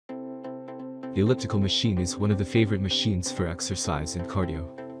The elliptical machine is one of the favorite machines for exercise and cardio.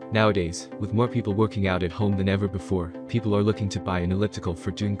 Nowadays, with more people working out at home than ever before, people are looking to buy an elliptical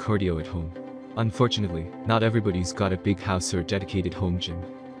for doing cardio at home. Unfortunately, not everybody's got a big house or a dedicated home gym.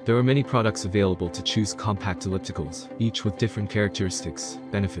 There are many products available to choose compact ellipticals, each with different characteristics,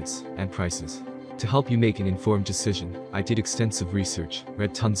 benefits, and prices. To help you make an informed decision, I did extensive research,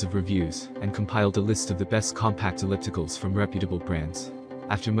 read tons of reviews, and compiled a list of the best compact ellipticals from reputable brands.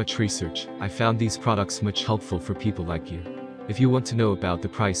 After much research, I found these products much helpful for people like you. If you want to know about the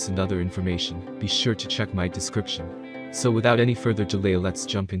price and other information, be sure to check my description. So without any further delay, let's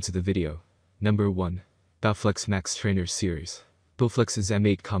jump into the video. Number 1. Bowflex Max Trainer Series. Bowflex's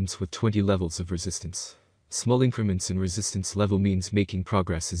M8 comes with 20 levels of resistance. Small increments in resistance level means making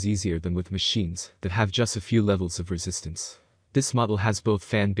progress is easier than with machines that have just a few levels of resistance. This model has both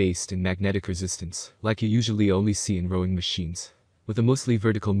fan-based and magnetic resistance, like you usually only see in rowing machines. With a mostly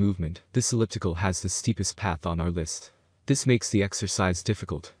vertical movement, this elliptical has the steepest path on our list. This makes the exercise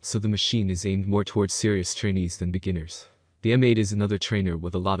difficult, so the machine is aimed more towards serious trainees than beginners. The M8 is another trainer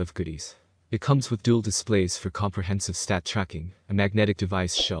with a lot of goodies. It comes with dual displays for comprehensive stat tracking, a magnetic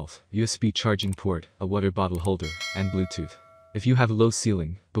device shelf, USB charging port, a water bottle holder, and Bluetooth. If you have a low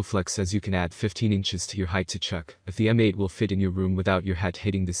ceiling, Bowflex says you can add 15 inches to your height to check if the M8 will fit in your room without your head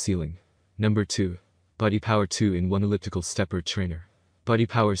hitting the ceiling. Number 2. Body Power 2-in-1 Elliptical Stepper Trainer. Body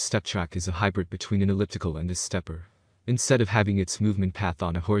Power's Step Track is a hybrid between an elliptical and a stepper. Instead of having its movement path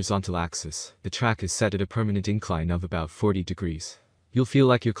on a horizontal axis, the track is set at a permanent incline of about 40 degrees. You'll feel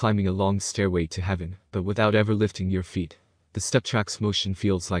like you're climbing a long stairway to heaven, but without ever lifting your feet. The step track's motion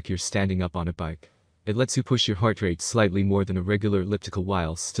feels like you're standing up on a bike. It lets you push your heart rate slightly more than a regular elliptical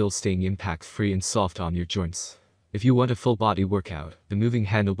while still staying impact-free and soft on your joints. If you want a full-body workout, the moving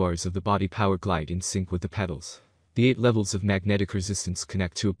handlebars of the Body Power glide in sync with the pedals. The 8 levels of magnetic resistance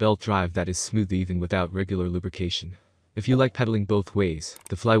connect to a belt drive that is smooth even without regular lubrication. If you like pedaling both ways,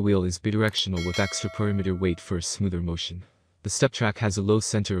 the flywheel is bidirectional with extra perimeter weight for a smoother motion. The step track has a low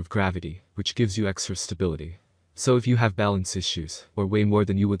center of gravity, which gives you extra stability. So if you have balance issues, or weigh more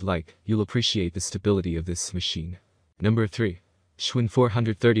than you would like, you'll appreciate the stability of this machine. Number 3. Schwinn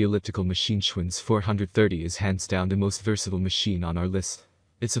 430 Elliptical Machine. Schwinn's 430 is hands down the most versatile machine on our list.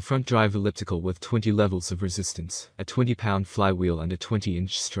 It's a front drive elliptical with 20 levels of resistance, a 20-pound flywheel and a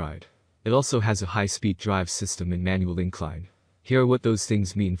 20-inch stride. It also has a high-speed drive system and manual incline. Here are what those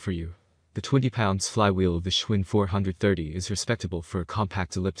things mean for you. The 20 pounds flywheel of the Schwinn 430 is respectable for a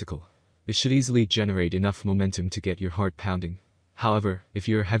compact elliptical. It should easily generate enough momentum to get your heart pounding. However, if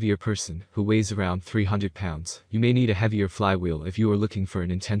you're a heavier person who weighs around 300 pounds, you may need a heavier flywheel if you are looking for an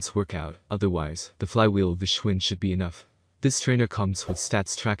intense workout. Otherwise, the flywheel of the Schwinn should be enough. This trainer comes with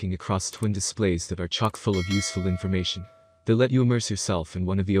stats tracking across twin displays that are chock full of useful information. They let you immerse yourself in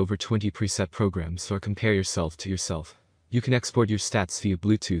one of the over 20 preset programs or compare yourself to yourself. You can export your stats via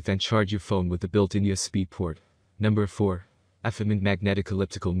Bluetooth and charge your phone with the built-in USB port. Number 4. FMint Magnetic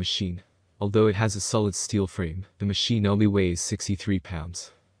Elliptical Machine. Although it has a solid steel frame, the machine only weighs 63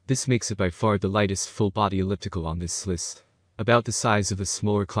 pounds. This makes it by far the lightest full-body elliptical on this list. About the size of a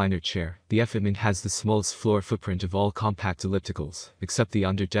small recliner chair, the FMint has the smallest floor footprint of all compact ellipticals, except the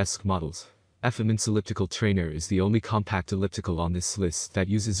under-desk models. FMint's elliptical trainer is the only compact elliptical on this list that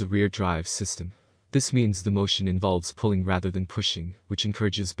uses a rear drive system. This means the motion involves pulling rather than pushing, which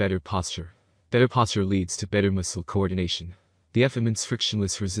encourages better posture. Better posture leads to better muscle coordination. The FMint's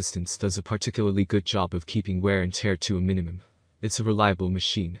frictionless resistance does a particularly good job of keeping wear and tear to a minimum. It's a reliable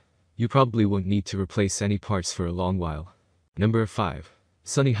machine. You probably won't need to replace any parts for a long while. Number 5.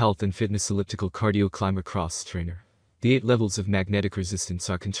 Sunny Health and Fitness Elliptical Cardio Climber Cross Trainer. The 8 levels of magnetic resistance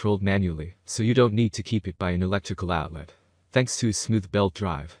are controlled manually, so you don't need to keep it by an electrical outlet. Thanks to a smooth belt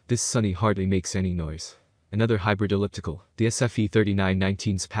drive, this Sunny hardly makes any noise. Another hybrid elliptical, the SFE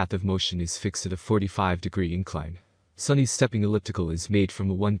 3919's path of motion is fixed at a 45-degree incline. Sunny's stepping elliptical is made from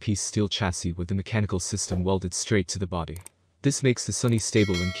a one-piece steel chassis with the mechanical system welded straight to the body. This makes the Sunny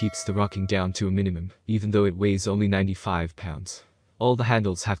stable and keeps the rocking down to a minimum, even though it weighs only 95 pounds. All the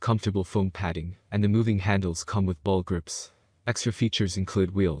handles have comfortable foam padding, and the moving handles come with ball grips. Extra features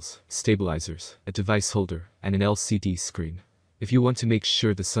include wheels, stabilizers, a device holder, and an LCD screen. If you want to make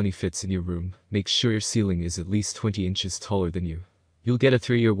sure the Sunny fits in your room, make sure your ceiling is at least 20 inches taller than you. You'll get a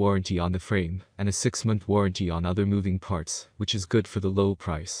 3-year warranty on the frame, and a 6-month warranty on other moving parts, which is good for the low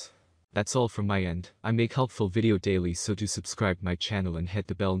price. That's all from my end. I make helpful video daily, so do subscribe my channel and hit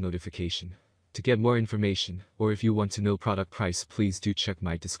the bell notification. To get more information, or if you want to know product price, please do check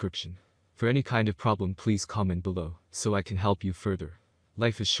my description. For any kind of problem, please comment below, so I can help you further.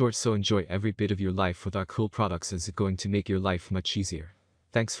 Life is short, so enjoy every bit of your life with our cool products, as it's going to make your life much easier.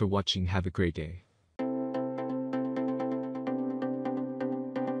 Thanks for watching, have a great day.